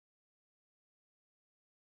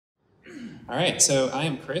All right, so I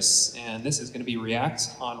am Chris, and this is going to be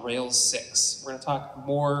React on Rails 6. We're going to talk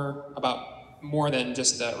about more than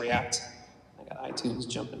just React. I got iTunes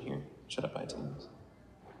jumping here. Shut up, iTunes.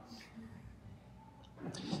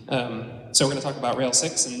 So we're going to talk about Rails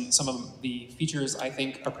 6 and some of the features I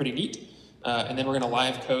think are pretty neat. And then we're going to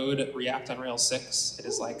live code React on Rails 6. It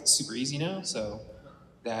is like super easy now, so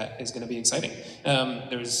that is going to be exciting.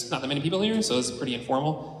 There's not that many people here, so it's pretty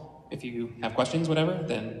informal. If you have questions, whatever,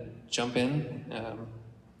 then jump in.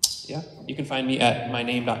 Yeah, you can find me at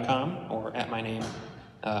myname.com or at myname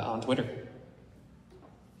on Twitter.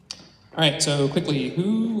 All right, so quickly,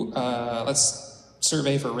 let's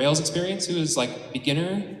survey for Rails experience. Who is like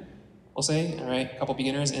beginner, we'll say? All right, a couple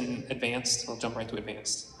beginners and advanced. We'll jump right to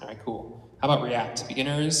advanced. All right, cool. How about React?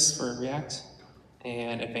 Beginners for React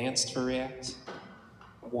and advanced for React?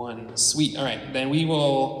 One, sweet. All right, then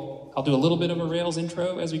I'll do a little bit of a Rails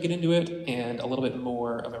intro as we get into it and a little bit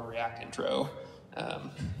more of a React intro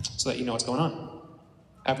so that you know what's going on.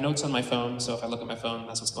 I have notes on my phone, so if I look at my phone,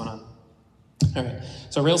 that's what's going on. All right,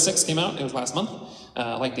 so Rails 6 came out, it was last month.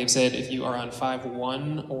 Like Dave said, if you are on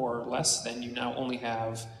 5.1 or less, then you now only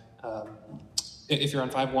have, if you're on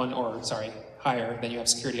 5.1 or, sorry, higher, then you have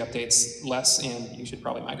security updates less, and you should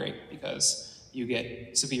probably migrate because you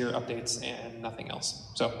get severe updates and nothing else.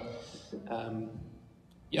 So,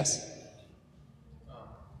 yes?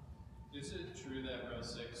 Is it true that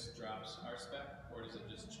Rails 6 drops RSpec, or does it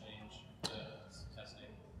just change the testing?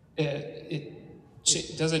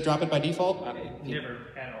 Does it drop it by default? You never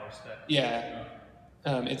had RSpec. Yeah.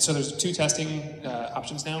 So there's two testing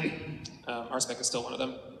options now. RSpec is still one of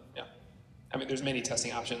them. Yeah. I mean, there's many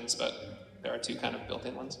testing options, but there are two kind of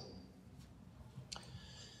built-in ones.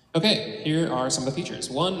 Okay, here are some of the features.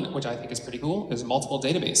 One, which I think is pretty cool, is multiple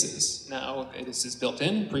databases. Now, this is built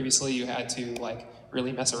in. Previously, you had to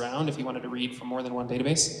really mess around if you wanted to read from more than one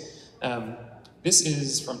database. This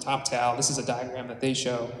is from TopTal. This is a diagram that they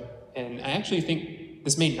show. And I actually think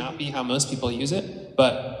this may not be how most people use it,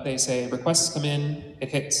 but they say requests come in, it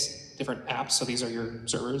hits different apps, so these are your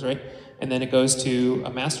servers, right? And then it goes to a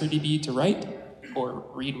master DB to write, or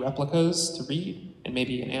read replicas to read, and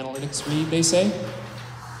maybe an analytics read, they say.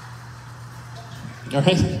 All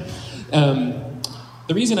right.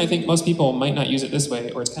 The reason I think most people might not use it this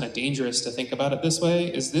way, or it's kind of dangerous to think about it this way,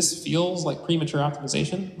 is this feels like premature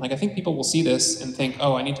optimization. Like I think people will see this and think,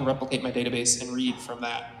 oh, I need to replicate my database and read from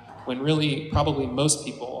that, when really probably most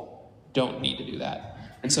people don't need to do that.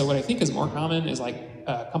 And so what I think is more common is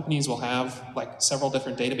companies will have several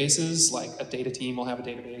different databases, like a data team will have a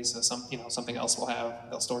database, or something else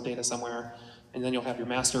they'll store data somewhere, and then you'll have your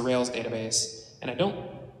master Rails database. And I don't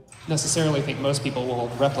necessarily think most people will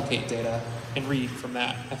replicate data and read from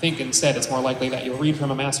that. I think instead it's more likely that you'll read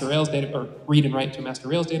from a master Rails or read and write to a master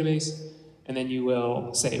Rails database, and then you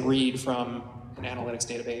will say read from an analytics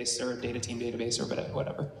database or a data team database or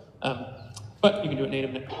whatever. But you can do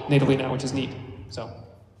it natively now, which is neat. So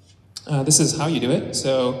this is how you do it.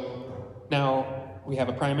 So now we have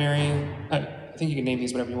a primary. I think you can name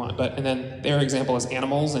these whatever you want, and then their example is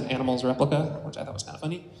animals and animals replica, which I thought was kind of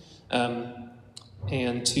funny.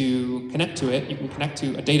 And to connect to it, you can connect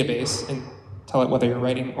to a database and tell it whether you're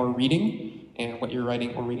writing or reading and what you're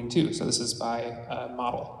writing or reading to. So this is by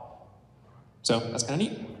model. So that's kind of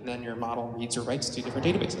neat. And then your model reads or writes to different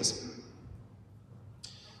databases.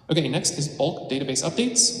 Okay, next is bulk database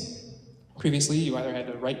updates. Previously, you either had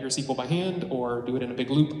to write your SQL by hand or do it in a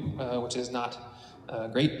big loop, which is not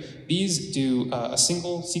great. These do a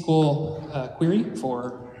single SQL query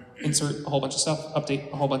for insert a whole bunch of stuff,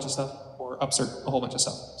 update a whole bunch of stuff, or upsert a whole bunch of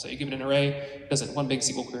stuff. So you give it an array, it does it in one big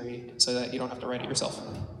SQL query so that you don't have to write it yourself.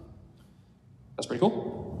 That's pretty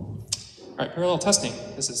cool. All right, parallel testing.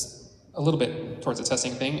 This is a little bit towards the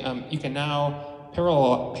testing thing. You can now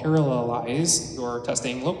parallelize your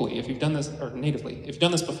testing locally if you've done this, or natively. If you've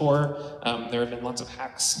done this before, there have been lots of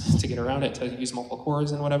hacks to get around it, to use multiple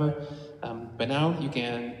cores and whatever. But now you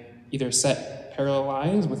can either set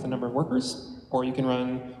parallelize with the number of workers, or you can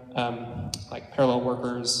run parallel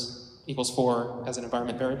workers equals 4 as an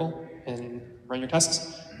environment variable and run your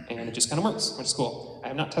tests, and it just kind of works, which is cool. I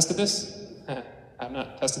have not tested this. I have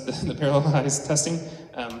not tested the parallelized testing,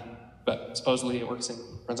 but supposedly it works and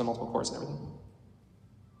runs on multiple cores and everything.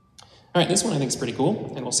 All right, this one I think is pretty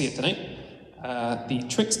cool, and we'll see it tonight. The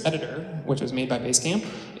Tricks editor, which was made by Basecamp,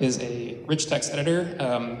 is a rich text editor,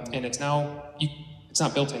 and it's not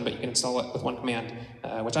built in, but you can install it with one command,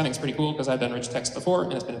 which I think is pretty cool because I've done rich text before,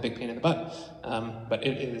 and it's been a big pain in the butt. But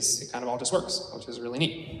it kind of all just works, which is really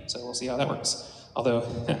neat. So we'll see how that works. Although,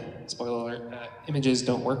 spoiler alert, images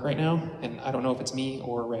don't work right now, and I don't know if it's me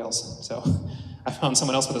or Rails. So I found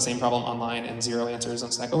someone else with the same problem online and 0 answers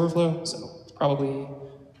on Stack Overflow, so it's probably,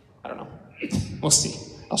 I don't know. We'll see.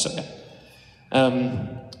 I'll show you.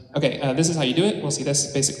 Okay, this is how you do it. We'll see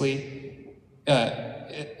this. Basically,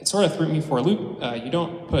 it sort of threw me for a loop. You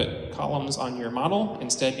don't put columns on your model.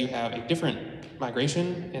 Instead, you have a different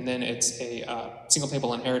migration, and then it's a single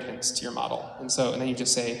table inheritance to your model. And then you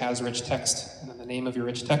just say has rich text, and then the name of your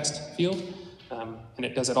rich text field. And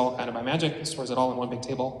it does it all kind of by magic. It stores it all in one big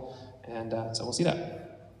table. And so we'll see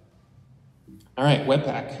that. All right,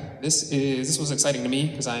 Webpack. This was exciting to me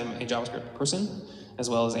because I'm a JavaScript person as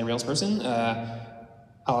well as a Rails person.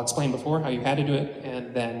 I'll explain before how you had to do it,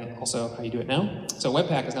 and then also how you do it now. So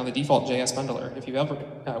Webpack is now the default JS bundler. If you've ever,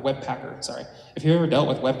 Webpacker, sorry. If you've ever dealt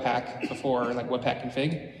with Webpack before, like Webpack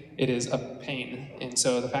config, it is a pain. And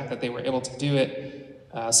so the fact that they were able to do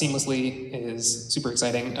it seamlessly is super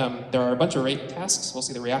exciting. There are a bunch of rate tasks. We'll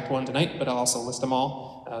see the React one tonight, but I'll also list them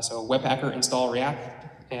all. So Webpacker install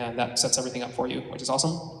React, and that sets everything up for you, which is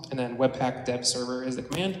awesome. And then Webpack dev server is the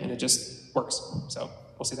command, and it just works. So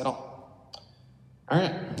we'll see that all. All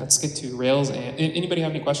right, let's get to Rails. And anybody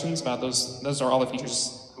have any questions about those? Those are all the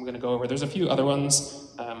features I'm going to go over. There's a few other ones.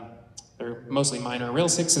 They're mostly minor.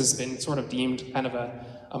 Rails 6 has been sort of deemed kind of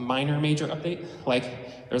a minor major update.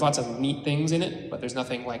 Like, there's lots of neat things in it, but there's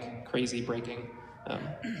nothing like crazy breaking. So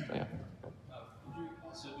yeah. Could you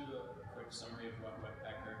also do a quick summary of what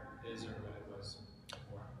Webpacker is or what it was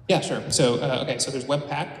before? Yeah, sure. So, okay, so there's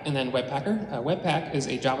Webpack and then Webpacker. Webpack is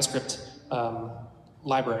a JavaScript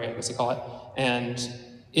library, I guess you call it. And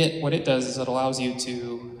what it does is it allows you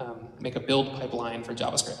to make a build pipeline for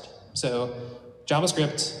JavaScript. So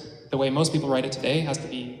JavaScript, the way most people write it today, has to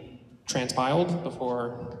be transpiled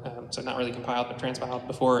before, so not really compiled, but transpiled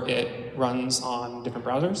before it runs on different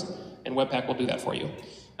browsers. And Webpack will do that for you.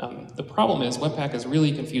 The problem is Webpack is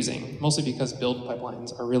really confusing, mostly because build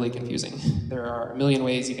pipelines are really confusing. There are a million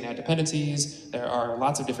ways you can add dependencies. There are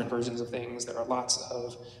lots of different versions of things. There are lots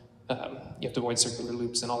of, you have to avoid circular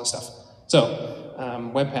loops and all this stuff. So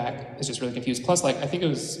Webpack is just really confused. Plus, like, I think it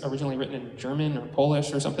was originally written in German or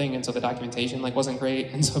Polish or something, and so the documentation like wasn't great,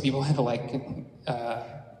 and so people had to like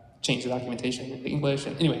change the documentation into English.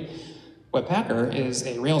 And anyway, Webpacker is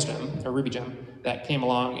a Rails gem, or Ruby gem, that came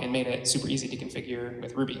along and made it super easy to configure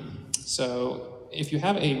with Ruby. So if you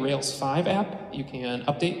have a Rails 5 app, you can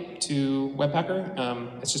update to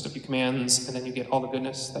Webpacker. It's just a few commands, and then you get all the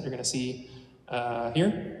goodness that you're going to see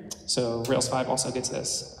here. So Rails 5 also gets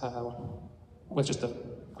this with just a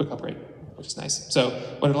quick upgrade, which is nice. So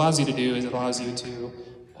what it allows you to do is it allows you to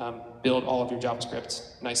build all of your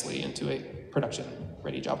JavaScript nicely into a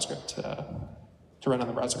production-ready JavaScript to run on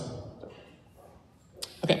the browser.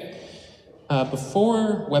 Okay,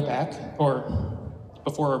 before Webpack, or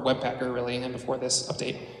before Webpacker really, and before this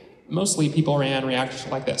update, mostly people ran React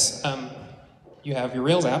like this. You have your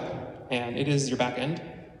Rails app, and it is your backend.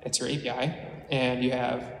 It's your API, and you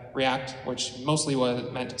have React, which mostly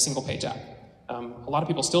meant single page app. A lot of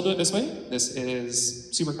people still do it this way. This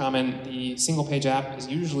is super common. The single page app is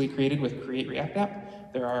usually created with create React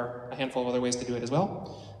app. There are a handful of other ways to do it as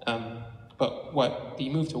well. But what the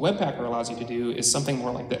move to Webpacker allows you to do is something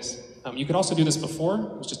more like this. You could also do this before,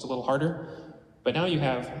 it was just a little harder. But now you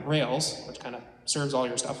have Rails, which kind of serves all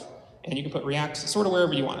your stuff, and you can put React sort of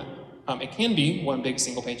wherever you want it. It can be one big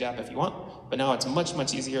single page app if you want, but now it's much,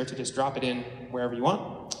 much easier to just drop it in wherever you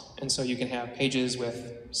want. And so you can have pages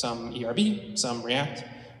with some ERB, some React,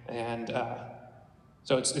 and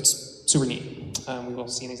so it's super neat. We will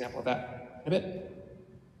see an example of that in a bit.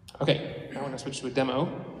 Okay, now we're going to switch to a demo.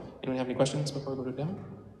 Anyone have any questions before we go to a demo?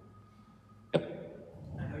 Yep.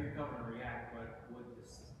 I know you're covering React, but would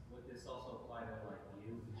this also apply to like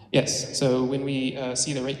Vue? Yes, so when we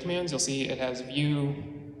see the rate commands, you'll see it has Vue,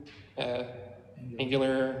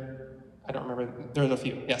 Angular, I don't remember, there's a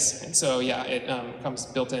few, yes. And so yeah, it comes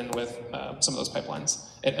built in with some of those pipelines.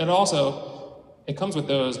 It comes with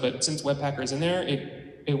those, but since Webpacker is in there,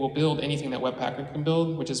 it will build anything that Webpacker can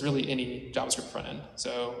build, which is really any JavaScript front end.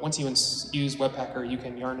 So once you use Webpacker, you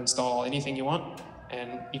can yarn install anything you want,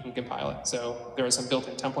 and you can compile it. So there are some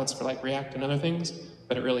built-in templates for like React and other things,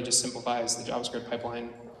 but it really just simplifies the JavaScript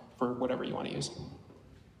pipeline for whatever you want to use.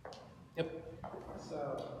 Yep.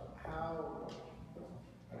 So how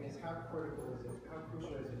critical is it, how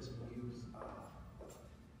crucial is it to use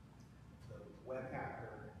the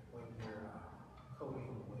Webpacker when you're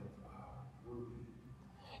coding with Ruby?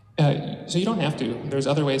 So you don't have to. There's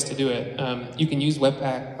other ways to do it. You can use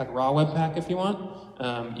Webpack, like raw Webpack if you want.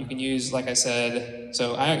 You can use, like I said,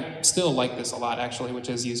 so I still like this a lot actually, which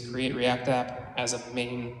is use create React app as a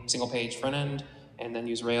main single page front end. and then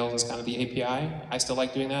use Rails as kind of the API. I still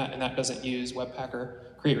like doing that, and that doesn't use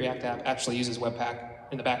Webpacker. Create React App actually uses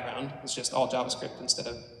Webpack in the background. It's just all JavaScript instead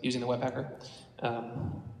of using the Webpacker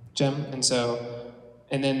gem.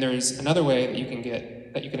 And then there's another way that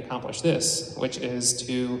you can accomplish this, which is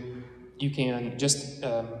you can just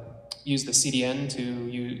use the CDN to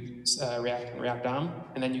use React and React DOM,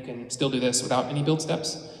 and then you can still do this without any build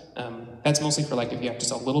steps. That's mostly for like if you have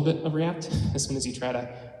just a little bit of React. As soon as you try to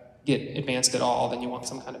get advanced at all, then you want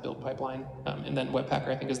some kind of build pipeline. And then Webpacker,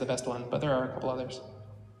 I think, is the best one, but there are a couple others.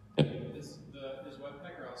 Yep. Is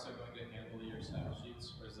Webpacker also going to handle your style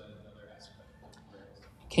sheets, or is that another aspect of Rails?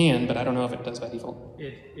 Can, but I don't know if it does by default.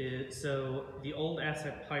 So the old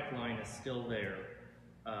asset pipeline is still there.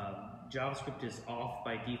 JavaScript is off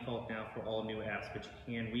by default now for all new apps, but you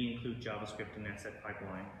can re-include JavaScript in asset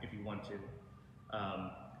pipeline if you want to.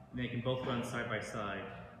 They can both run side by side.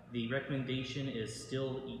 The recommendation is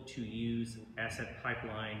still to use asset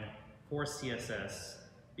pipeline for CSS,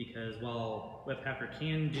 because while Webpack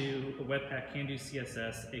can do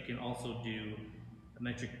CSS, it can also do a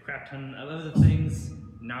metric crap ton of other things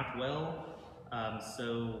not well.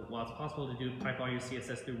 So while it's possible to pipe all your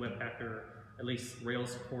CSS through Webpacker, at least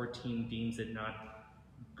Rails core team deems it not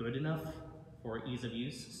good enough for ease of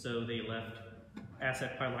use. So they left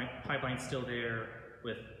asset pipeline still there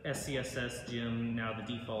with SCSS gem now the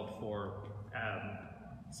default for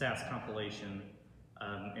Sass compilation.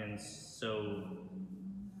 And so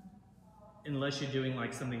unless you're doing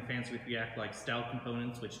like something fancy with React like style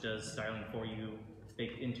components, which does styling for you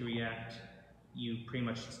baked into React, you pretty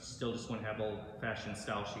much still just want to have old-fashioned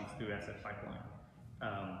style sheets through asset pipeline.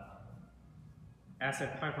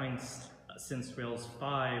 Asset pipeline, since Rails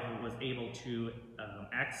 5 was able to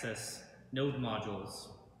access node modules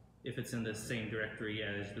if it's in the same directory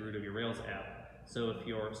as the root of your Rails app. So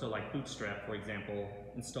if like Bootstrap, for example,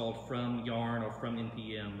 installed from Yarn or from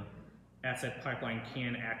NPM, asset pipeline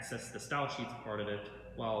can access the style sheets part of it,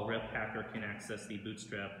 while Webpacker can access the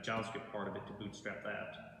Bootstrap JavaScript part of it to bootstrap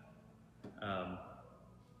that,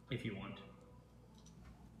 if you want.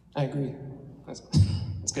 I agree. That's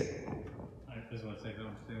good. I just want to say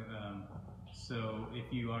something too. So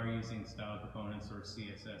if you are using style components or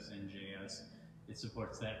CSS in JS, it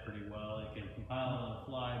supports that pretty well. It can compile on the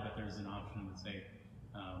fly, but there's an option to say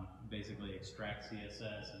basically extract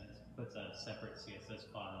CSS, and it puts out a separate CSS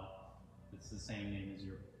file. It's the same name as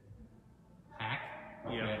your pack,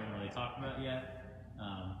 which we haven't really talked about yet.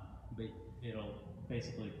 But it'll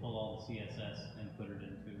basically pull all the CSS and put it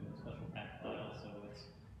into a special pack file, so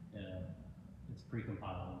it's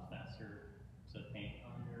pre-compiled and faster to paint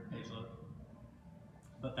on your page load.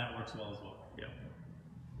 But that works well as well. Yeah.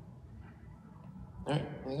 All right,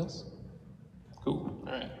 anything else? Cool,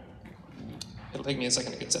 all right. It'll take me a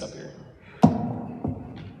second to get set up here.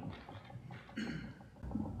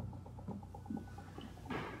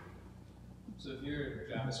 So if your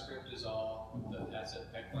JavaScript is all the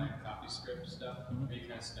asset pipeline copy script stuff, are you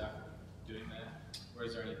kind of stuck doing that? Or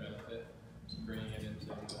is there any benefit to bringing it into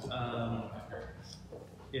Webpacker?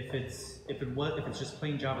 If it's just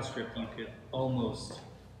plain JavaScript, you could almost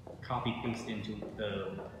copy paste into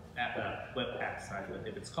the Webpack side of it.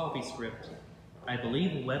 If it's CoffeeScript, I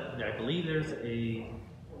believe there's a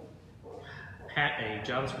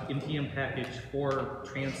JavaScript NPM package for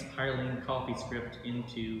transpiling CoffeeScript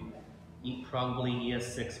into probably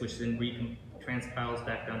ES6, which then transpiles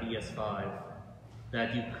back down to ES5,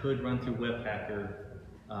 that you could run through Webpacker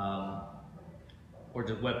or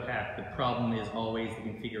just Webpack. The problem is always the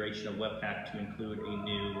configuration of Webpack to include a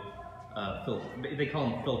new filter. They call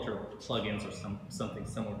them filter plugins or something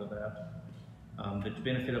similar to that. The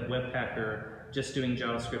benefit of Webpacker just doing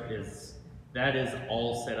JavaScript is that is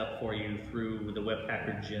all set up for you through the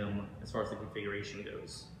Webpacker gem as far as the configuration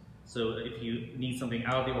goes. So if you need something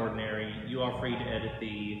out of the ordinary, you are free to edit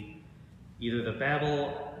either the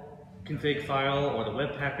Babel config file or the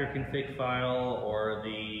Webpacker config file or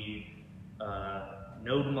the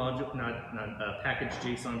node module, not package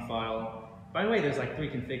JSON file. By the way, there's like 3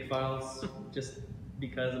 config files just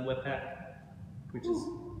because of Webpack, which is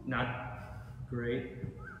not great,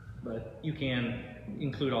 but you can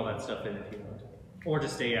include all that stuff in if you want. Or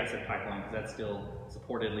just stay asset pipeline, because that's still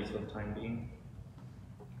supported at least for the time being.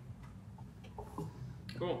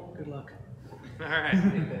 Cool. Good luck. All right.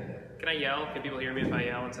 Can I yell? Can people hear me if I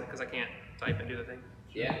yell? Because I can't type and do the thing.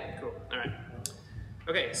 Yeah. Cool. All right.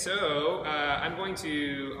 Okay, so I'm going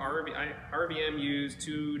to RVM use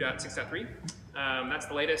 2.6.3. That's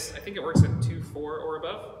the latest. I think it works with 2.4 or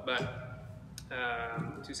above, but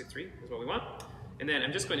 2.6.3 is what we want. And then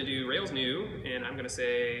I'm just going to do Rails new, and I'm going to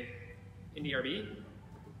say Indy.rb.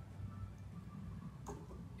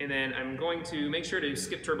 And then I'm going to make sure to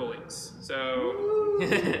skip turbo links. So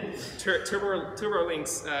turbo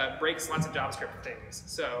links breaks lots of JavaScript things.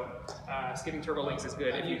 So skipping turbo links is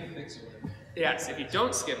good. How do you fix it? Yes, if you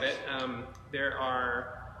don't skip it, there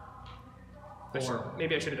are,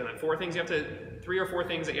 maybe I should have done that. 3 or 4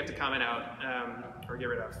 things that you have to comment out or get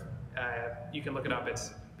rid of. You can look it up.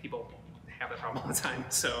 People have that problem all the time.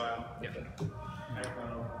 So yeah.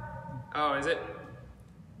 Oh, is it?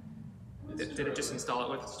 Did it just install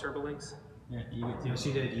it with turbo links? Yeah, yes,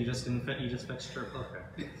 you did. You just fetched turbo.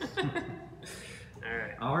 Okay. All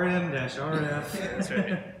right. RM-RF. That's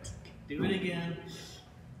right. Do it again.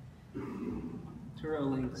 Turbo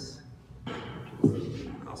links.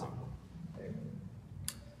 Awesome.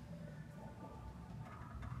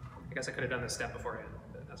 I guess I could have done this step beforehand,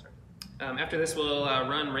 but that's right. After this, we'll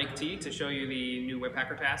run rake t to show you the new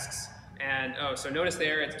Webpacker tasks. And so notice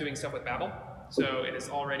there it's doing stuff with Babel. So it is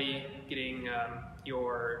already getting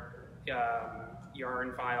your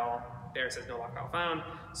yarn file. There it says no lock file found.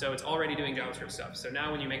 So it's already doing JavaScript stuff. So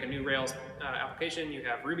now when you make a new Rails application, you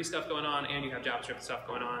have Ruby stuff going on and you have JavaScript stuff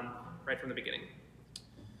going on right from the beginning.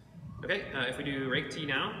 Okay, if we do rake t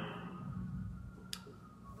now,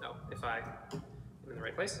 if I'm in the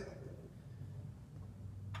right place,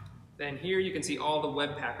 then here you can see all the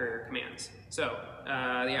Webpacker commands. So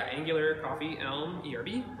yeah, Angular, Coffee, Elm,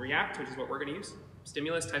 ERB, React, which is what we're going to use,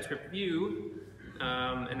 Stimulus, TypeScript, Vue,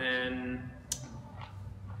 and then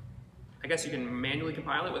I guess you can manually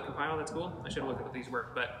compile it with compile. That's cool. I should have looked at what these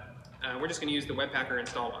work, but we're just going to use the Webpacker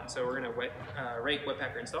install one. So we're going to rake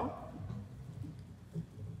Webpacker install,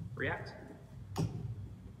 React.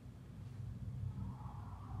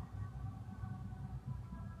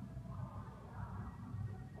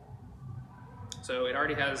 So it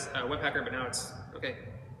already has Webpacker, but now it's, okay,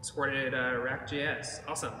 supported React.js.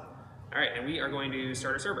 Awesome. All right, and we are going to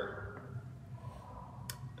start a server.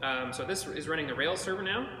 So this is running the Rails server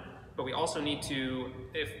now, but we also need to,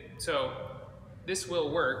 so this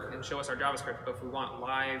will work and show us our JavaScript, but if we want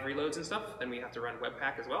live reloads and stuff, then we have to run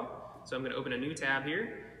Webpack as well. So I'm going to open a new tab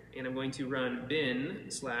here, and I'm going to run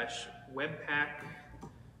bin/webpack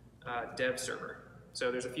dev server.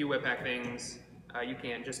 So there's a few Webpack things. You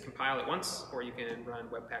can just compile it once, or you can run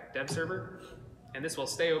Webpack dev server. And this will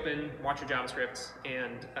stay open, watch your JavaScript,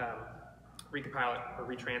 and recompile it or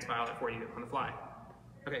retranspile it for you on the fly.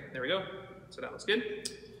 Okay, there we go. So that looks good.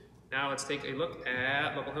 Now let's take a look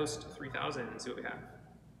at localhost 3000 and see what we have.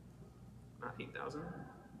 Not 8,000.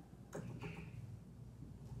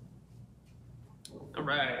 All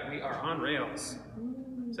right, we are on Rails.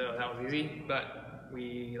 So that was easy, but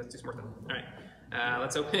let's do some more things. All right,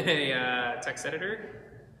 let's open a text editor.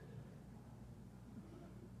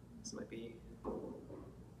 This might be,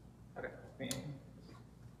 okay. Make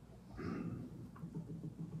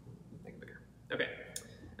it bigger. Okay.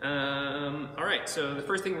 All right, so the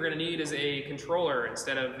first thing we're going to need is a controller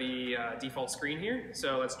instead of the default screen here.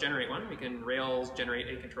 So let's generate one. We can Rails generate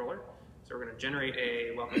a controller. So we're going to generate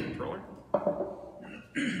a welcome controller.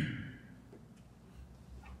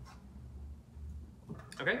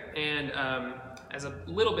 Okay, and as a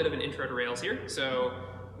little bit of an intro to Rails here, so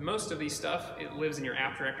most of these stuff, it lives in your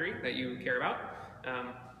app directory that you care about.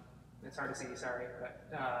 It's hard to see, sorry, but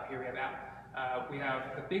here we have app. We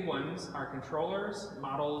have the big ones are controllers,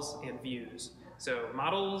 models, and views. So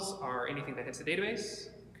models are anything that hits the database.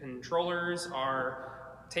 Controllers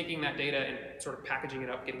are taking that data and sort of packaging it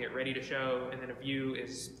up, getting it ready to show, and then a view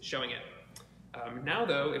is showing it. Now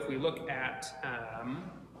though, if we look at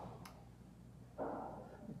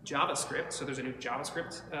JavaScript, so there's a new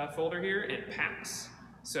JavaScript folder here, and packs.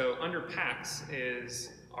 So under packs is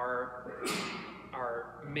our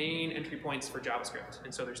main entry points for JavaScript.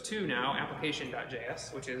 And so there's two now,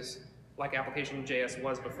 application.js, which is like application.js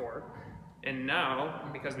was before. And now,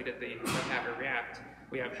 because we did the Webpacker React,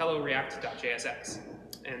 we have hello react.jsx.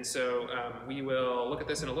 And so we will look at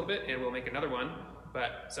this in a little bit and we'll make another one.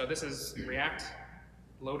 But so this is React,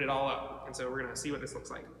 load it all up. And so we're gonna see what this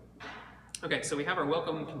looks like. Okay, so we have our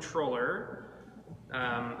welcome controller.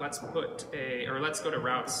 Let's go to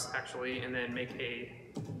routes actually, and then make a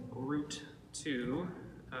route to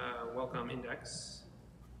welcome index.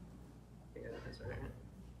 Yeah, that's right.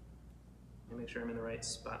 Let me make sure I'm in the right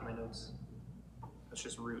spot in my notes. That's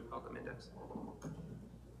just root welcome index.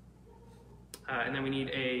 And then we need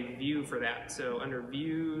a view for that. So under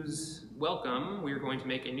views welcome, we're going to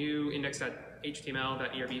make a new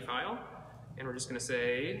index.html.erb file, and we're just going to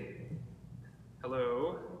say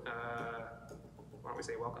hello. Why don't we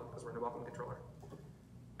say welcome, because we're in a welcome controller.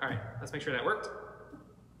 All right, let's make sure that worked.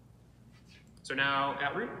 So now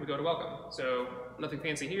at root, we go to welcome. So nothing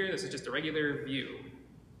fancy here. This is just a regular view.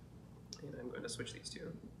 And I'm going to switch these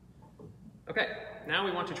two. Okay, now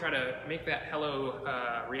we want to try to make that hello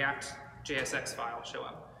React JSX file show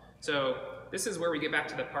up. So this is where we get back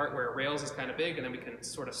to the part where Rails is kind of big, and then we can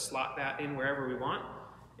sort of slot that in wherever we want.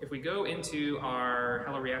 If we go into our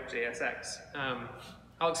hello React JSX,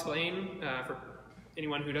 I'll explain for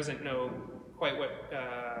anyone who doesn't know quite what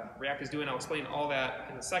React is doing. I'll explain all that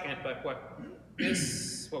in a second, but what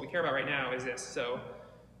we care about right now is this. So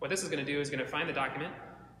what this is going to do is going to find the document,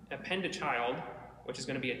 append a child, which is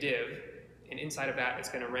going to be a div, and inside of that it's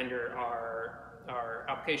going to render our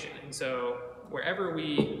application. And so wherever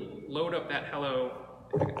we load up that hello,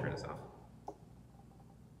 if I can turn this off.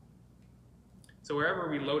 So wherever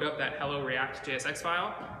we load up that hello React JSX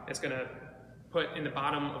file, it's going to put in the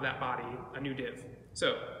bottom of that body a new div.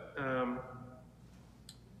 So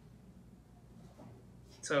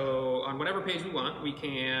on whatever page we want, we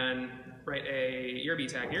can write a .rb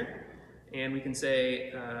tag here, and we can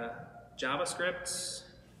say JavaScript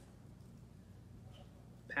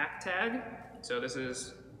pack tag. So this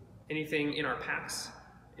is anything in our packs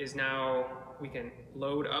is now we can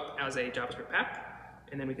load up as a JavaScript pack,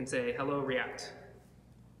 and then we can say hello React.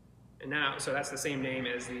 And now, so that's the same name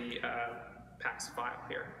as the packs file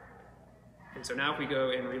here. And so now if we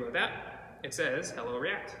go and reload that, it says hello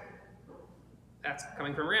React. That's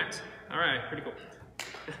coming from React. All right, pretty cool.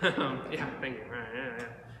 Yeah, thank you. All right,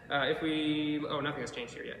 yeah. If we, oh, nothing has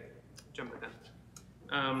changed here yet. Jump to that.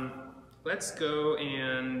 Let's go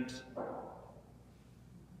and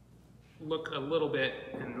look a little bit,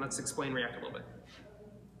 and let's explain React a little bit.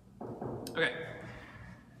 Okay.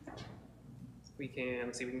 We can,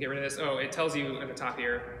 let's see, we can get rid of this. Oh, it tells you at the top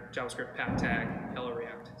here, JavaScript pack tag, hello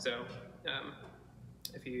React. So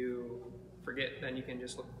if you forget, then you can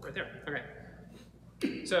just look right there. Okay.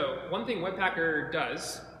 So one thing Webpacker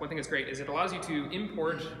does, one thing that's great, is it allows you to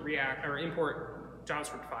import React or import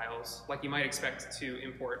JavaScript files like you might expect to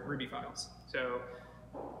import Ruby files. So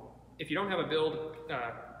if you don't have a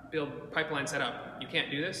build pipeline set up, you can't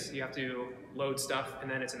do this. You have to load stuff and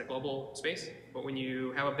then it's in a global space. But when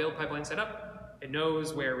you have a build pipeline set up, it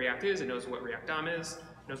knows where React is, it knows what React DOM is,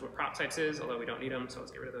 it knows what prop types is, although we don't need them, so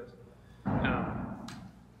let's get rid of those.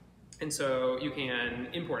 And so you can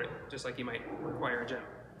import it, just like you might require a gem,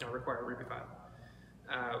 or require a Ruby file.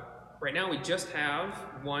 Right now we just have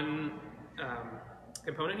one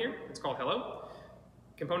component here, it's called hello.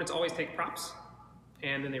 Components always take props,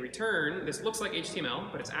 and then they return, this looks like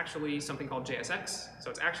HTML, but it's actually something called JSX, so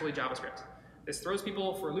it's actually JavaScript. This throws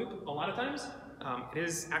people for a loop a lot of times. It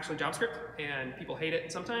is actually JavaScript, and people hate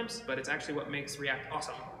it sometimes, but it's actually what makes React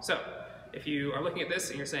awesome. So if you are looking at this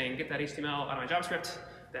and you're saying, get that HTML out of my JavaScript,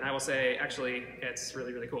 then I will say, actually, it's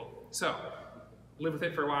really, really cool. So live with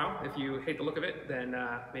it for a while. If you hate the look of it, then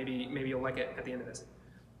maybe you'll like it at the end of this.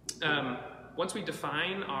 Once we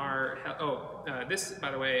define our, this,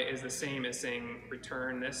 by the way, is the same as saying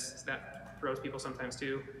return this. That throws people sometimes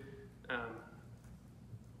too.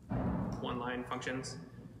 One-line functions.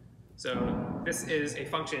 So this is a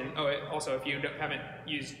function. Oh, also, if you haven't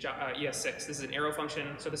used ES6, this is an arrow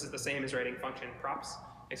function. So this is the same as writing function props,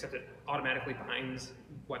 except it automatically binds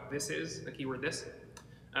what this is, the keyword this.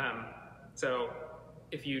 So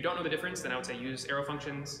if you don't know the difference, then I would say use arrow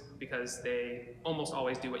functions because they almost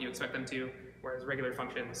always do what you expect them to, whereas regular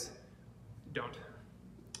functions don't.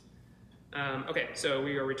 Okay, so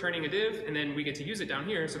we are returning a div, and then we get to use it down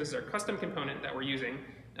here. So this is our custom component that we're using.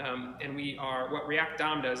 And what React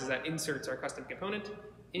DOM does is that inserts our custom component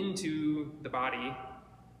into the body,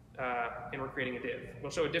 and we're creating a div.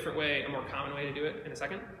 We'll show a different way, a more common way to do it in a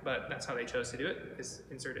second, but that's how they chose to do it, is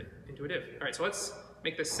insert it into a div. All right, so let's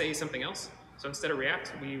make this say something else. So instead of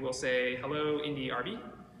React, we will say hello Indy.rb,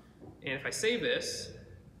 and if I save this,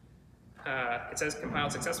 it says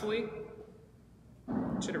compiled successfully.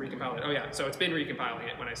 Should have recompiled it. Oh yeah, so it's been recompiling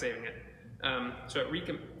it when I'm saving it.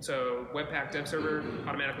 So Webpack dev server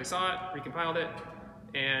automatically saw it, recompiled it,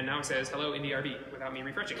 and now it says hello Indy.rb without me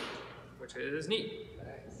refreshing, which is neat.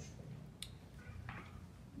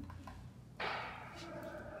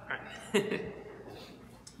 All right.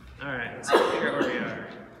 All right, let's figure out where we are.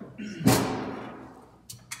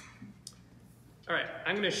 All right,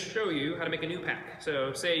 I'm going to show you how to make a new pack.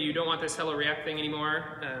 So say you don't want this hello React thing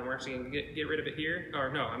anymore. We're actually going to get rid of it here.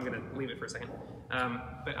 Or no, I'm going to leave it for a second.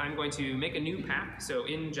 But I'm going to make a new pack. So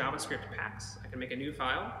in JavaScript packs, I can make a new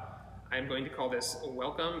file. I'm going to call this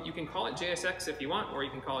welcome. You can call it JSX if you want, or you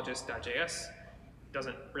can call it just .js.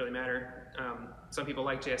 Doesn't really matter. Some people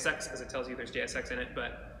like JSX because it tells you there's JSX in it,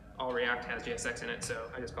 but all React has JSX in it,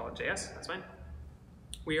 so I just call it JS. That's fine.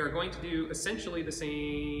 We are going to do essentially the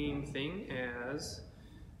same thing as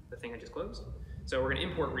the thing I just closed. So we're going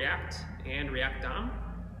to import React and React DOM.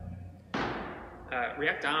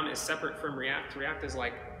 React DOM is separate from React. React is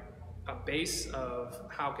like a base of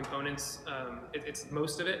how components, it's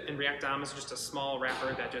most of it, and React DOM is just a small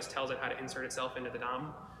wrapper that just tells it how to insert itself into the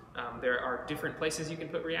DOM. There are different places you can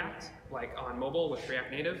put React, like on mobile with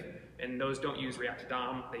React Native, and those don't use React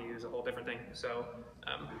DOM, they use a whole different thing. So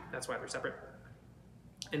that's why they're separate.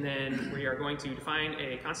 And then we are going to define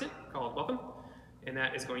a constant called welcome, and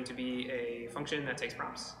that is going to be a function that takes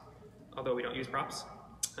props, although we don't use props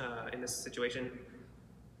in this situation.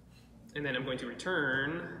 And then I'm going to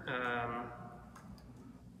return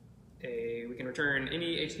we can return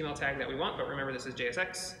any HTML tag that we want, but remember this is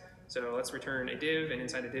JSX. So let's return a div, and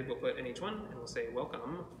inside the div we'll put an h1, and we'll say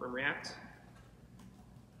welcome from React.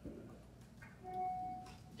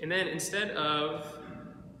 And then instead of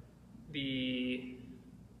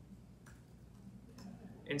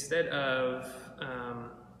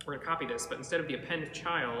we're going to copy this, but instead of the append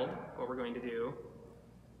child, what we're going to do,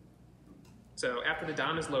 so after the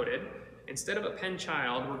DOM is loaded, instead of append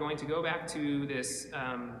child, we're going to go back to this,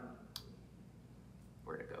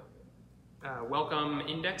 where'd it go? Welcome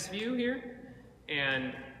index view here,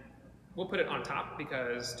 and we'll put it on top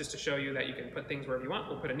because just to show you that you can put things wherever you want,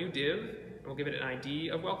 we'll put a new div, and we'll give it an ID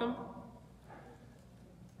of welcome.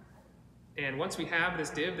 And once we have this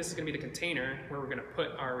div, this is going to be the container where we're going to put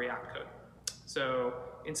our React code. So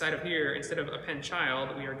inside of here, instead of append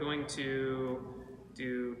child, we are going to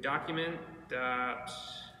do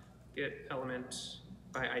document.getElement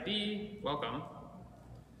by ID, welcome.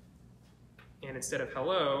 And instead of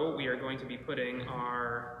hello, we are going to be putting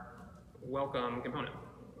our welcome component.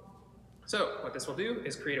 So what this will do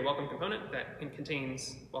is create a welcome component that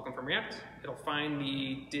contains welcome from React. It'll find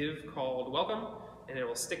the div called welcome, and it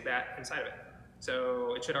will stick that inside of it.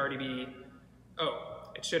 So it should already be,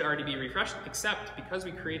 refreshed, except because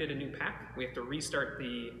we created a new pack, we have to restart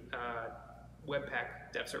the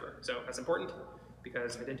Webpack dev server. So that's important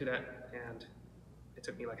because I didn't do that, and it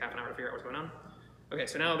took me like half an hour to figure out what's going on. Okay,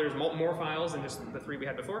 so now there's more files than just the 3 we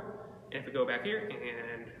had before. And if we go back here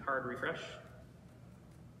and hard refresh,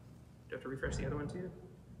 do you have to refresh the other one too?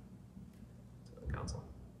 So the console.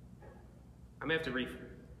 I may have to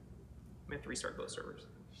restart both servers.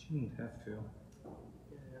 Shouldn't have to.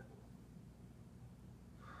 Yeah.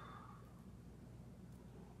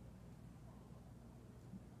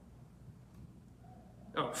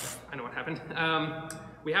 Oh, I know what happened.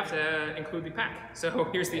 We have to include the pack. So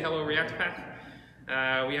here's the Hello React pack.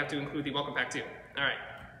 We have to include the welcome pack too. All right.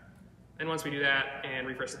 And once we do that and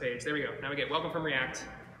refresh the page, there we go. Now we get welcome from React,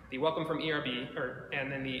 the welcome from ERB,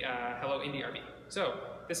 and then the hello Indy.rb. So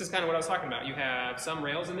this is kind of what I was talking about. You have some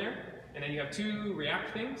Rails in there, and then you have 2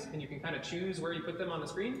 React things, and you can kind of choose where you put them on the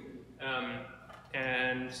screen.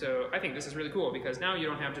 And so I think this is really cool because now you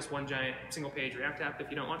don't have just one giant single page React app if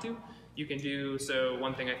you don't want to. You can do, so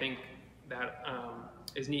one thing I think that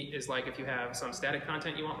is neat is like if you have some static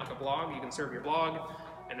content you want, like a blog, you can serve your blog,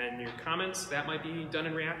 and then your comments, that might be done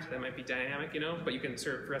in React, that might be dynamic, you know, but you can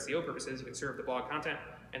serve, for SEO purposes, you can serve the blog content,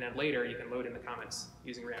 and then later you can load in the comments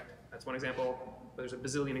using React. That's one example, but there's a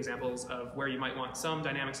bazillion examples of where you might want some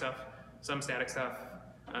dynamic stuff, some static stuff,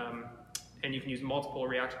 and you can use multiple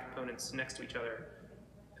React components next to each other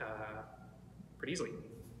pretty easily.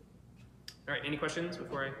 All right, any questions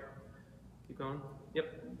before I keep going?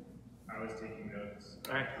 Yep. I was taking notes.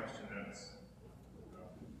 All right. Question notes.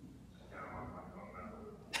 I don't want my phone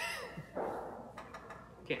now.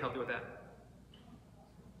 Can't help you with that.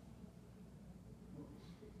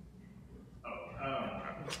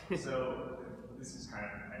 So this is kind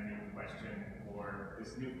of a new question for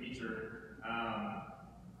this new feature.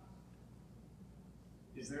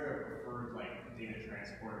 Is there a preferred like data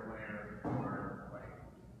transport layer, or like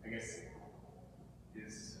I guess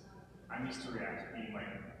I'm used to React being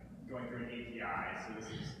like going through an API, so this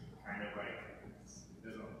is kind of like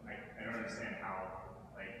I don't understand how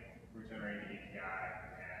like we're generating the API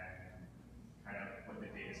and kind of what the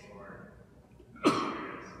data store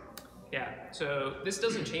is. Yeah, so this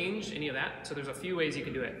doesn't change any of that. So there's a few ways you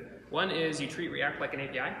can do it. One is you treat React like an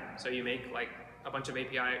API. So you make like a bunch of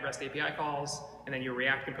REST API calls, and then your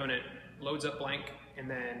React component loads up blank and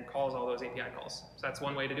then calls all those API calls. So that's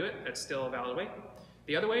one way to do it. That's still a valid way.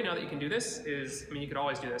 The other way, now that you can do this, is, I mean, you could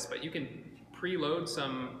always do this, but you can preload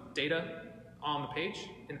some data on the page,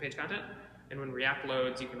 in the page content, and when React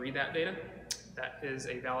loads, you can read that data. That is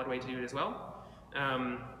a valid way to do it as well.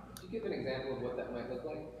 Can you give an example of what that might look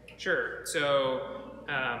like? Sure. So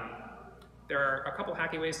there are a couple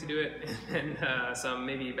hacky ways to do it, and some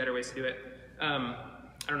maybe better ways to do it. I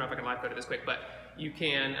don't know if I can live code it this quick, but you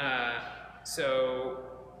can, so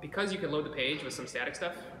because you can load the page with some static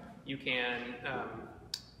stuff, you can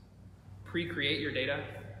pre-create your data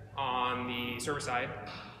on the server side,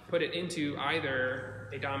 put it into either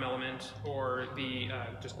a DOM element or the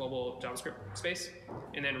just global JavaScript space,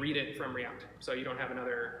 and then read it from React, so you don't have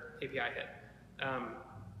another API hit.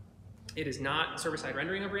 It is not server-side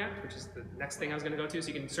rendering of React, which is the next thing I was going to go to. So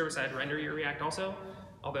you can server-side render your React also,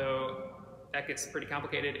 although that gets pretty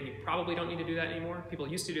complicated, and you probably don't need to do that anymore. People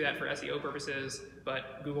used to do that for SEO purposes,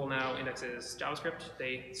 but Google now indexes JavaScript.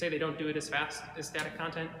 They say they don't do it as fast as static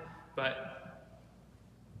content, but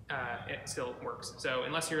it still works. So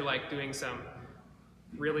unless you're like doing some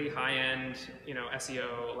really high-end,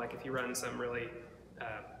 SEO, like if you run some really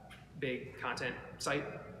big content site,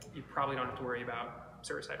 you probably don't have to worry about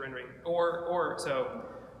server-side rendering. So,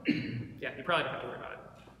 yeah, you probably don't have to worry about it.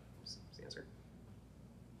 That's the answer.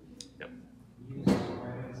 Yep. Use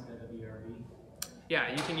Spread instead of ERB.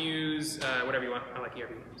 Yeah, you can use whatever you want. I like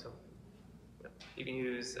ERB, so yep. You can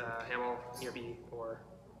use Haml, ERB, or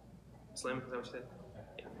Slim. Is that what you said?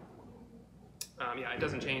 Yeah. Yeah, it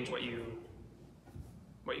doesn't change what you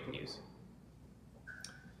can use.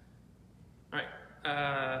 All right.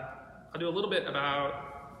 I'll do a little bit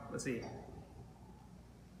about. Let's see.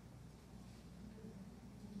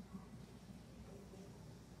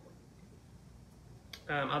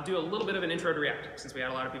 I'll do a little bit of an intro to React, since we had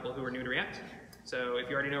a lot of people who are new to React. So if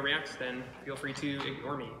you already know React, then feel free to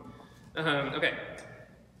ignore me. Okay.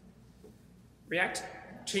 React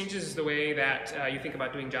changes the way that you think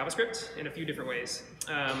about doing JavaScript in a few different ways.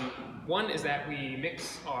 One is that we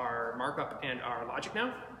mix our markup and our logic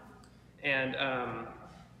now. And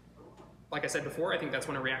like I said before, I think that's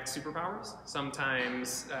one of React's superpowers.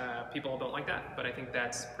 Sometimes people don't like that, but I think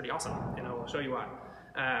that's pretty awesome, and I will show you why.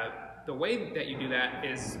 The way that you do that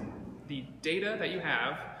is the data that you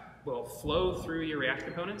have will flow through your React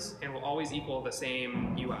components and will always equal the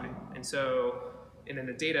same UI. And then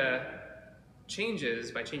the data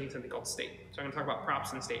changes by changing something called state. So I'm going to talk about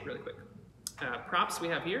props and state really quick. Props we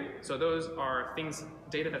have here, so those are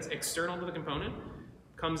data that's external to the component,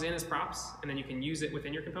 comes in as props, and then you can use it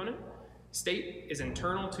within your component. State is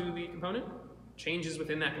internal to the component, changes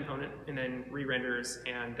within that component, and then re-renders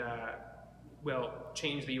and will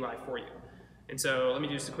change the UI for you. And so let me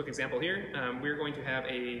do just a quick example here. We're going to have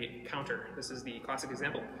a counter. This is the classic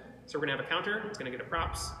example. So we're going to have a counter. It's going to get a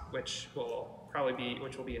props, which will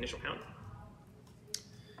be initial count.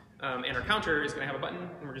 And our counter is going to have a button,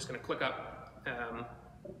 and we're just going to click up.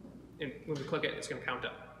 And when we click it, it's going to count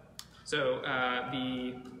up. So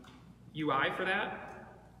the UI for that,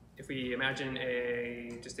 if we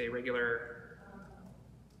imagine just a regular,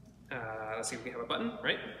 let's see, we have a button,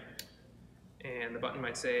 right? And the button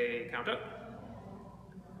might say count up.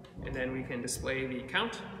 And then we can display the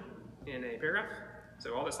count in a paragraph.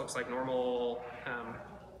 So all this looks like normal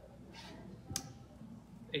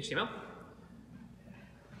HTML.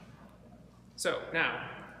 So now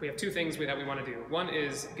we have two things that we want to do. One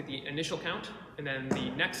is get the initial count, and then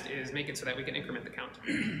the next is make it so that we can increment the count.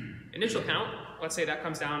 Initial count, let's say that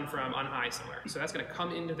comes down from on high somewhere. So that's going to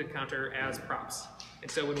come into the counter as props.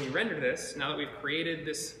 And so when we render this, now that we've created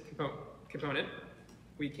this component,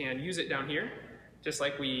 we can use it down here, just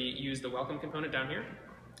like we use the welcome component down here.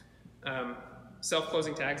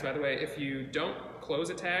 Self-closing tags, by the way, if you don't close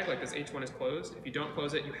a tag, like this H1 is closed, if you don't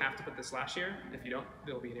close it, you have to put the slash here. If you don't,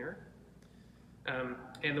 there will be an error.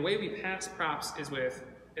 And the way we pass props is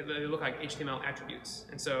they look like HTML attributes.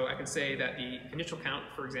 And so I can say that the initial count,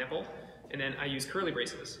 for example, and then I use curly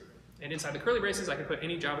braces. And inside the curly braces, I can put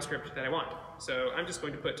any JavaScript that I want. So I'm just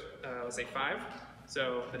going to put, let's say 5,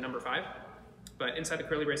 so the number 5. But inside the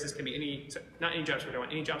curly braces can be not any JavaScript I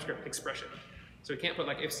want, any JavaScript expression. So we can't put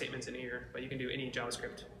like if statements in here, but you can do any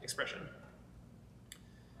JavaScript expression.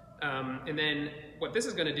 And then what this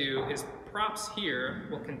is going to do is props here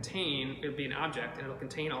will contain, it'll be an object, and it'll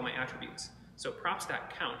contain all my attributes. So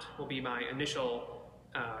props.count will be my initial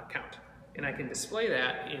count. And I can display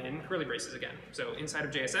that in curly braces again. So inside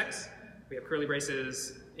of JSX, we have curly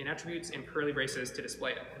braces in attributes and curly braces to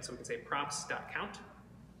display it. And so we can say props.count.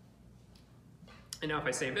 And now if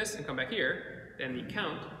I save this and come back here, then the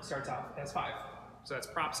count starts off as 5. So that's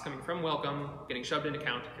props coming from welcome, getting shoved into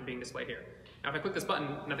count, and being displayed here. Now if I click this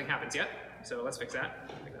button, nothing happens yet. So let's fix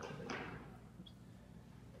that.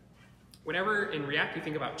 Whenever in React you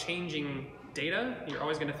think about changing data, you're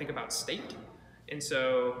always going to think about state. And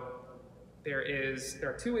so there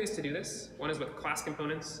are two ways to do this. One is with class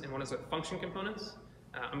components, and one is with function components.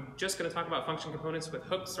 I'm just going to talk about function components with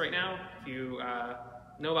hooks right now. If you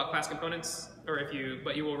know about class components, but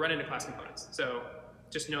you will run into class components. So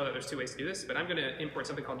just know that there's two ways to do this, but I'm going to import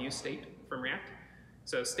something called useState from React.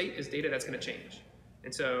 So state is data that's going to change.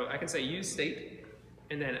 And so I can say useState,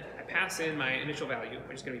 and then I pass in my initial value,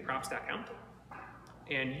 which is going to be props.count.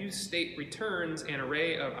 and useState returns an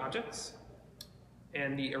array of objects,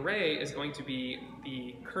 and the array is going to be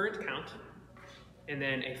the current count, and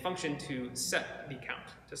then a function to set the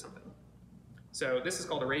count to something. So this is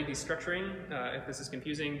called array destructuring, if this is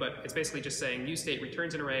confusing, but it's basically just saying useState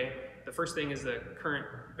returns an array. The first thing is the current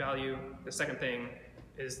value. The second thing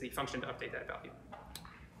is the function to update that value.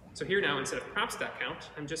 So here now, instead of props.count,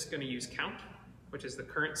 I'm just going to use count, which is the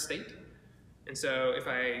current state. And so if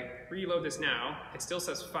I reload this now, it still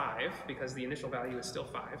says 5 because the initial value is still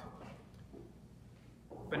 5.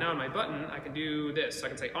 But now on my button, I can do this. So I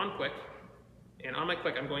can say onClick, and on my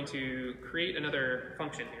click, I'm going to create another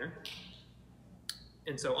function here.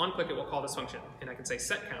 And so onClick, it will call this function, and I can say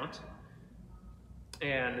setCount.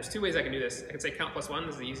 And there's 2 ways I can do this. I can say count plus 1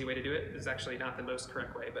 is the easy way to do it. This is actually not the most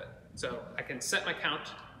correct way, but so I can set my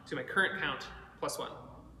count to my current count plus 1. All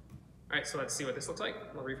right, so let's see what this looks like.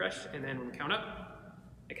 We'll refresh, and then when we count up,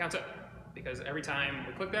 it counts up, because every time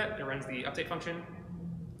we click that, it runs the update function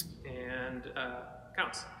and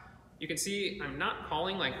counts. You can see I'm not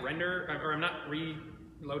calling like render, or I'm not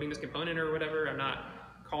reloading this component or whatever. I'm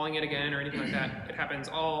not calling it again or anything like that. It happens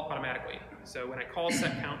all automatically. So when I call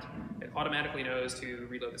setCount, it automatically knows to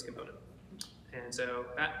reload this component. And so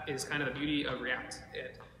that is kind of the beauty of React.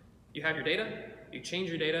 You have your data, you change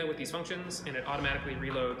your data with these functions, and it automatically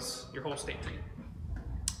reloads your whole state tree.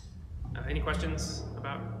 Any questions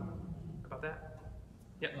about that?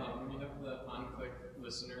 Yep. You have the onClick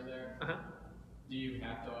listener there. Do you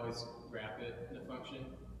have to always wrap it in a function?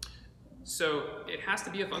 So it has to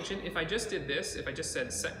be a function. If I just did this, if I just said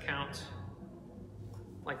setCount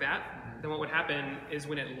like that, then what would happen is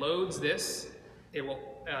when it loads this, it will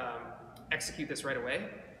execute this right away.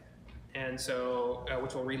 And so,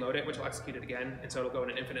 which will reload it, which will execute it again. And so it'll go in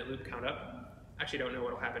an infinite loop count up. Actually, don't know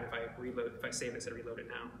what will happen if I reload, if I save this and reload it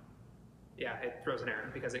now. Yeah, it throws an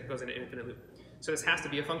error because it goes in an infinite loop. So this has to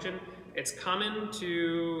be a function. It's common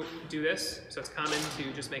to do this. So it's common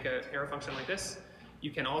to just make an arrow function like this.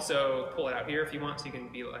 You can also pull it out here if you want. So you can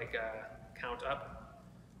be like count up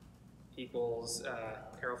equals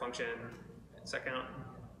arrow function setCount.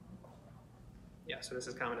 Yeah, so this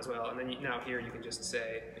is common as well. And then now here you can just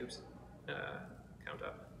say, oops, count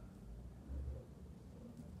up.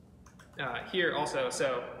 Here also,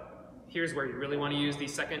 so here's where you really want to use the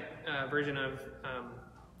second version of,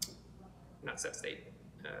 not set state,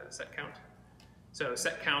 set count. So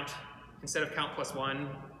set count, instead of count plus 1,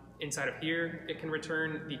 inside of here, it can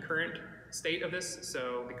return the current state of this,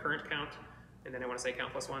 so the current count, and then I want to say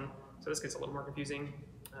count plus 1. So this gets a little more confusing,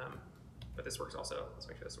 but this works also. Let's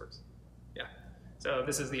make sure this works. Yeah. So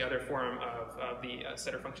this is the other form of the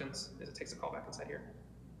setter functions, is it takes a callback inside here.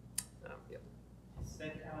 Yeah. Is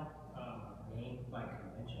setCount named by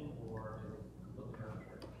convention, or is it completely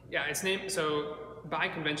arbitrary? Yeah, it's named, so by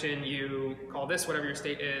convention you call this whatever your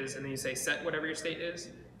state is, and then you say set whatever your state is,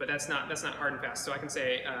 but that's not hard and fast. So I can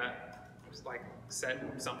say like set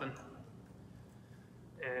something,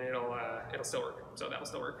 and it'll still work. So that will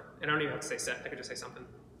still work. And I don't even have to say set. I could just say something.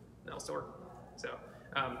 That'll still work. So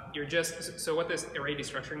so what this array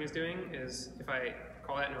destructuring is doing is if I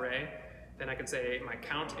call that an array, then I can say my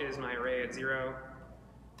count is my array at 0,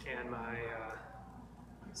 and my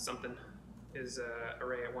something is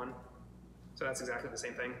array at 1. So that's exactly the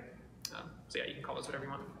same thing. So yeah, you can call those whatever you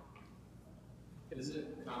want. Is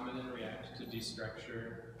it common in React to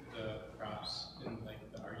destructure the props in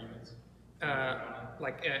like the arguments?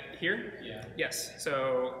 Here? Yeah. Yes.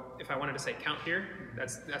 So if I wanted to say count here,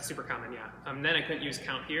 that's super common. Yeah. Then I couldn't use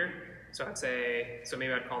count here, so I'd say, so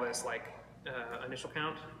maybe I'd call this like initial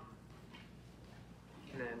count,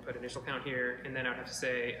 and then put initial count here, and then I'd have to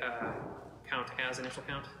say count as initial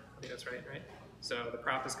count. I think that's right, right? So the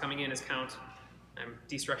prop is coming in as count. I'm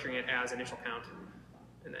destructuring it as initial count,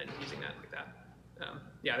 and then using that like that.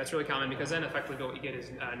 Yeah, that's really common because then effectively what you get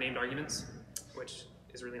is named arguments, which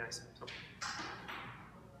is really nice. So.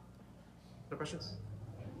 No questions?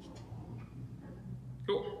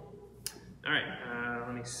 Cool. All right,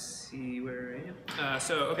 let me see where I am.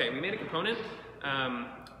 So, okay, we made a component.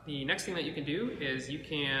 The next thing that you can do is you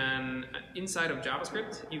can, inside of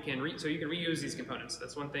JavaScript, you can reuse these components.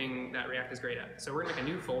 That's one thing that React is great at. So we're gonna make a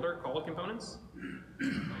new folder called components.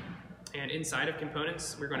 And inside of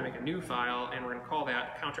components, we're going to make a new file, and we're going to call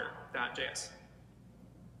that counter.js.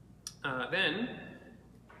 Then,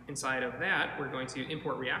 inside of that, we're going to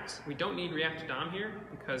import React. We don't need React DOM here,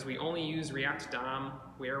 because we only use React DOM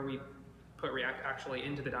where we put React actually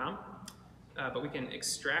into the DOM. But we can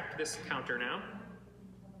extract this counter now,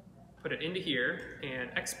 put it into here,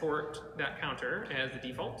 and export that counter as the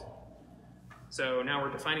default. So now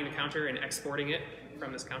we're defining the counter and exporting it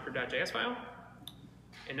from this counter.js file.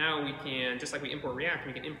 And now we can, just like we import React,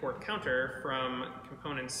 we can import counter from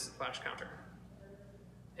components/counter.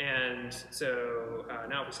 And so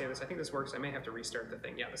now if we save this, I think this works. I may have to restart the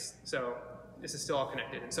thing. Yeah, so this is still all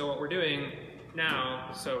connected. And so what we're doing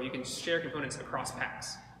now, so you can share components across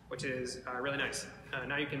packs, which is really nice.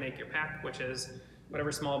 Now you can make your pack, which is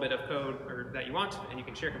whatever small bit of code that you want, and you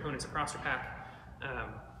can share components across your pack,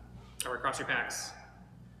 or across your packs,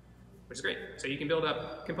 which is great. So you can build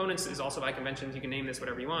up, components is also by conventions, you can name this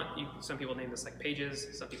whatever you want. Some people name this like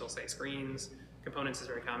pages, some people say screens. Components is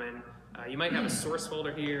very common. You might have a source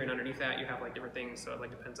folder here, and underneath that you have like different things, so it like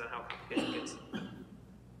depends on how complicated it gets.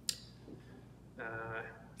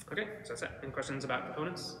 Okay, so that's that. Any questions about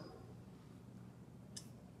components?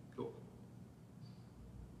 Cool.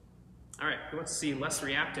 All right, who wants to see less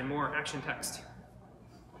React and more action text?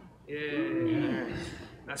 Yeah,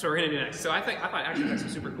 that's what we're gonna do next. So I thought action text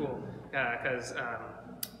was super cool because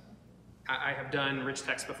I have done rich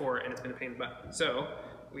text before and it's been a pain in the butt. So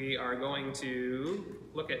we are going to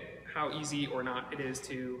look at how easy or not it is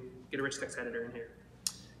to get a rich text editor in here.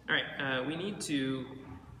 All right, we need to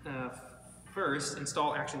first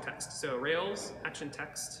install action text. So Rails action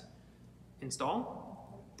text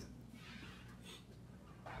install.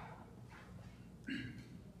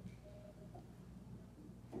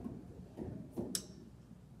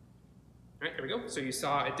 All right, there we go. So you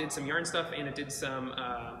saw it did some Yarn stuff and it did some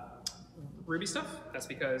Ruby stuff. That's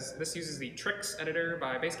because this uses the tricks editor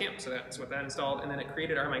by Basecamp, so that's what that installed, and then it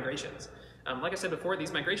created our migrations. Like I said before,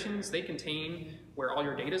 these migrations, they contain where all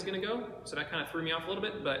your data is going to go, so that kind of threw me off a little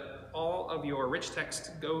bit, but all of your rich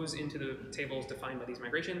text goes into the tables defined by these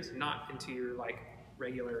migrations, not into your like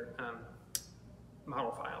regular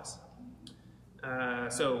model files.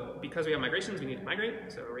 So because we have migrations, we need to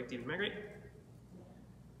migrate, so rake-db migrate.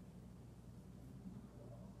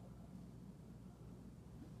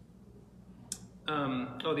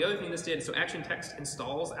 Oh, the other thing this did, so action text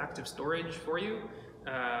installs active storage for you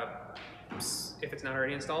if it's not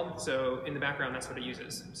already installed. So in the background, that's what it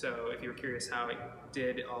uses. So if you were curious how it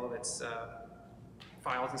did all of its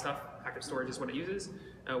files and stuff, active storage is what it uses,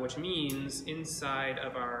 which means inside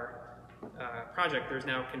of our project, there's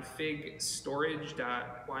now config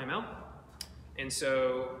storage.yml. And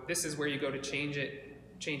so this is where you go to change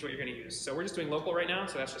what you're going to use. So we're just doing local right now,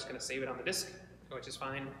 so that's just going to save it on the disk, which is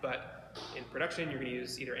fine. But in production, you're going to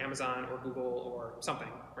use either Amazon or Google or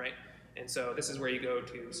something, right? And so this is where you go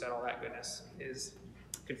to set all that goodness, is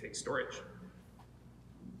config storage.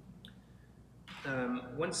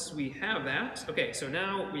 Once we have that, okay, so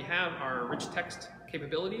now we have our rich text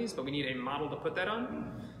capabilities, but we need a model to put that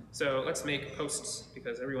on. So let's make posts,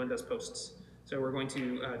 because everyone does posts. So we're going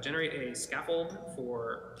to generate a scaffold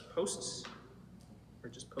for posts, or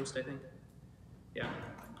just post, I think. Yeah,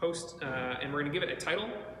 post, and we're going to give it a title.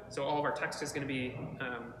 So all of our text is going to be,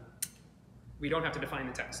 we don't have to define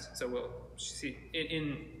the text. So we'll see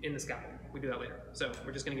in the scaffold. We do that later. So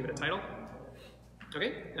we're just going to give it a title.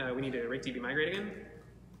 Okay, we need to rake-db migrate again.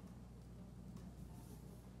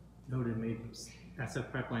 Noted made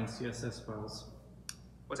asset pipeline CSS files.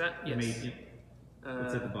 What's that? Yes. Made, yeah.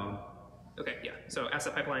 It's at the bottom. Okay, yeah. So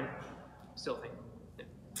asset pipeline, still a thing.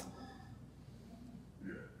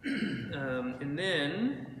 Yeah. And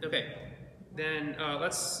then, okay. Then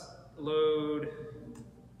let's load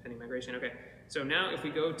pending migration. Okay, so now if we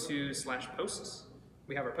go to /posts,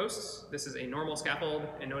 we have our posts. This is a normal scaffold,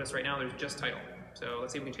 and notice right now there's just title. So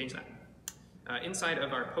let's see if we can change that. Inside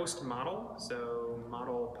of our post model, so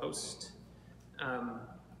model post,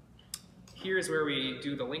 here's where we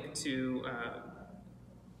do the link to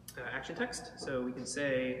action text. So we can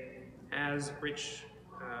say as rich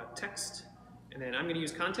text, and then I'm going to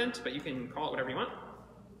use content, but you can call it whatever you want.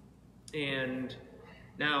 And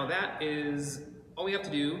now that is all we have to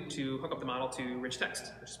do to hook up the model to rich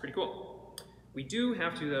text, which is pretty cool. We do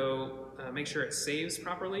have to, though, make sure it saves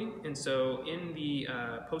properly. And so in the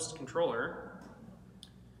post controller,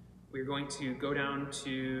 we're going to go down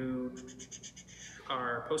to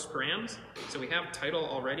our post params. So we have title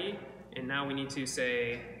already, and now we need to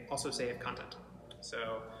also save content.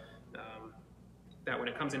 So that when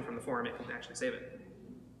it comes in from the form, it can actually save it.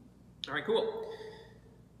 All right, cool.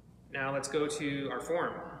 Now let's go to our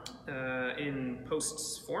form in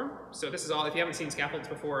posts form. So this is all, if you haven't seen scaffolds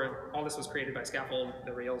before, all this was created by Scaffold,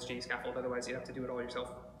 the Rails G scaffold, otherwise you'd have to do it all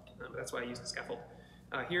yourself. But that's why I used the scaffold.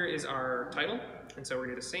 Here is our title, and so we're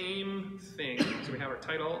gonna do the same thing. So we have our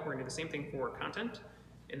title, we're gonna do the same thing for content,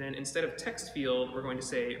 and then instead of text field, we're going to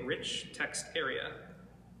say rich text area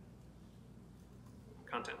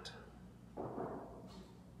content.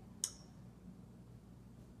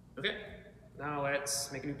 Okay. Now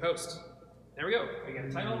let's make a new post. There we go. We get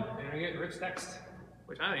a title and we get rich text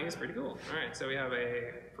which I think is pretty cool. All right, so we have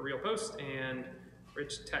a for real post and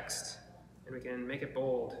rich text, and we can make it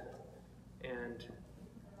bold and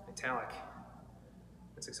italic.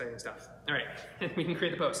 That's exciting stuff. All right, we can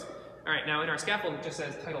create the post. All right, now in our scaffold it just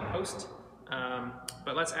says title post,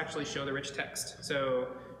 but let's actually show the rich text. So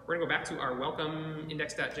we're gonna go back to our welcome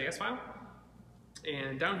index.js file,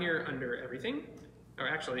 and down here under everything, or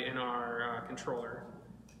actually in our controller,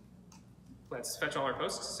 let's fetch all our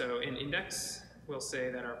posts. So in index, we'll say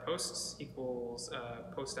that our posts equals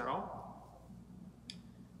post.all.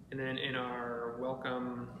 And then in our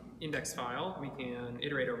welcome index file, we can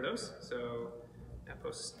iterate over those. So at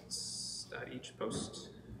posts.each post.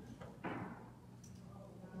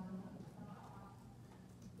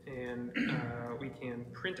 And we can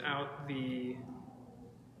print out the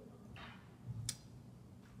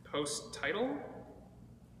post title.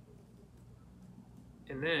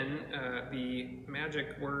 And then the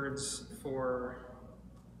magic words for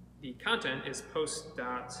the content is post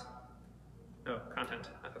dot, oh, content.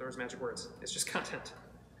 I thought there was magic words. It's just content.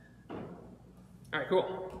 All right,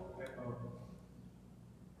 cool.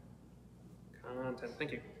 Content,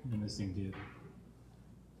 thank you. I'm missing div.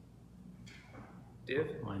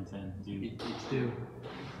 Div? Line 10, div. It's div.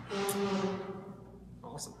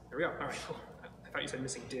 Awesome, there we go. All right, cool. I thought you said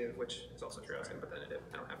missing div, which is also true. I was gonna put that in a div.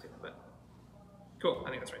 I don't have to, but cool, I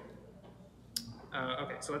think that's right.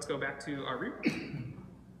 Okay, so let's go back to our root.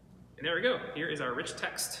 And there we go. Here is our rich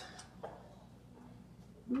text.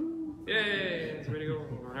 Yay, it's ready to go.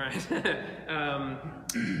 All right.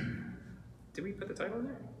 Did we put the title in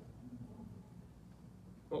there?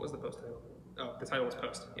 What was the post title? Oh, the title was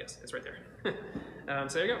post. Yes, it's right there.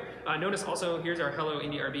 So there you go. Notice also, here's our hello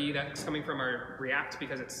Indy.rb. That's coming from our React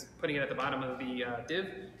because it's putting it at the bottom of the div.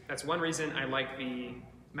 That's one reason I like the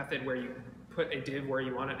method where you put a div where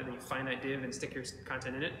you want it and then you find that div and stick your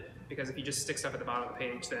content in it. Because if you just stick stuff at the bottom of the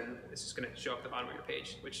page, then it's just going to show up at the bottom of your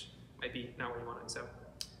page, which might be not where you want it. So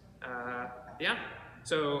yeah.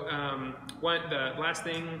 So the last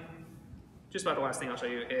thing, just about the last thing I'll show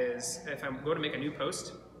you is if I go to make a new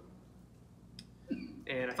post,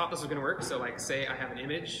 and I thought this was going to work. So like say I have an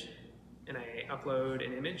image and I upload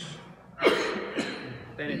an image,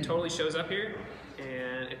 then it totally shows up here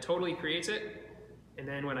and it totally creates it. And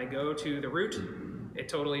then when I go to the root, it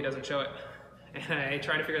totally doesn't show it. And I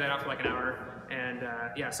try to figure that out for like an hour. And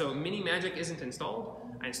yeah, so Mini Magic isn't installed.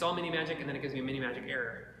 I install Mini Magic and then it gives me a Mini Magic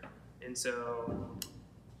error. And so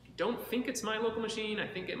I don't think it's my local machine. I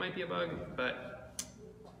think it might be a bug, but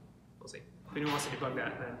we'll see. If anyone wants to debug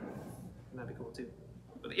that, then that'd be cool too.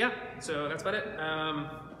 But yeah, so that's about it.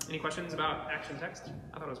 Any questions about action text?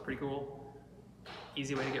 I thought it was pretty cool.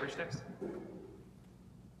 Easy way to get rich text.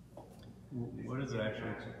 What is it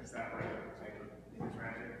actually? Is that like a type of image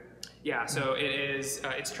magic? Yeah, so it is.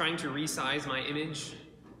 It's trying to resize my image,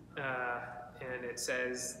 and it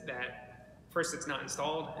says that first it's not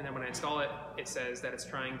installed, and then when I install it, it says that it's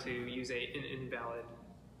trying to use an invalid,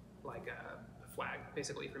 like a flag,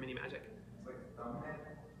 basically for Mini Magic. It's like a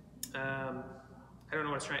thumbnail? I don't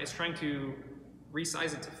know what it's trying. It's trying to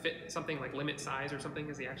resize it to fit something like limit size or something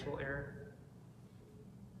is the actual error.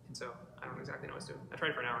 And so I don't exactly know what it's doing. I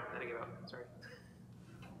tried for an hour and then I gave up. Sorry.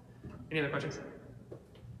 Any other questions?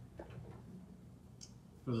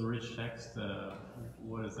 For the rich text,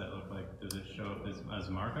 what does that look like? Does it show up as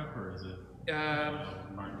markup or is it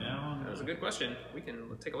marked down? That was a good question. We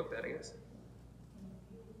can take a look at that, I guess.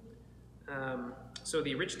 So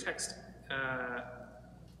the rich text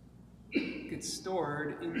gets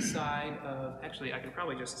stored inside of, actually I can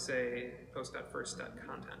probably just say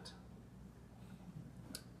post.first.content.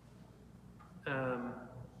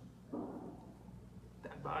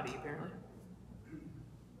 That body apparently.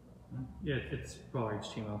 Yeah, it's probably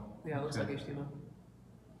HTML. Yeah, it looks like HTML.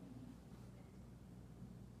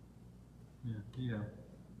 Yeah, yeah.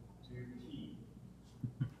 Do key.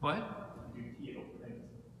 What? Do key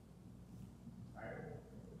openings.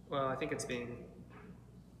 Well, I think it's being,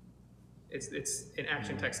 it's in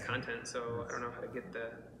action text content, so I don't know how to get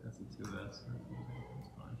the, That's a 2S. That's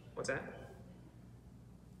fine. what's that?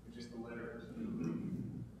 Just the letters.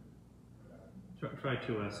 Try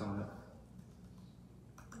 2S on it.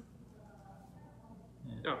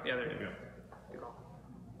 Oh, yeah, there you go. go. Good call.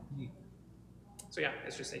 Neat. So yeah,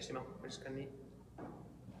 it's just HTML, which is kind of neat.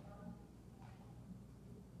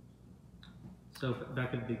 So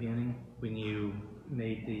back at the beginning, when you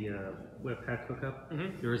made the Webpack hookup,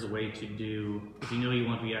 there is a way to do, if you know you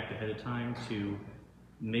want React ahead of time, to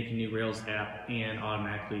make a new Rails app and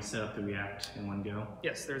automatically set up the React in one go.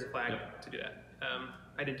 Yes, there's a flag Yep. to do that.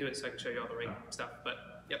 I didn't do it so I can show you all the right stuff, but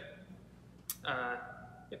yep.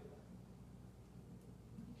 Yep.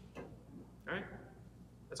 All right.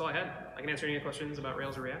 that's all I had. I can answer any questions about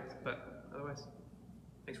Rails or React, but otherwise,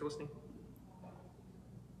 thanks for listening.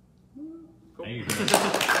 Cool.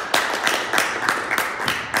 Thank you.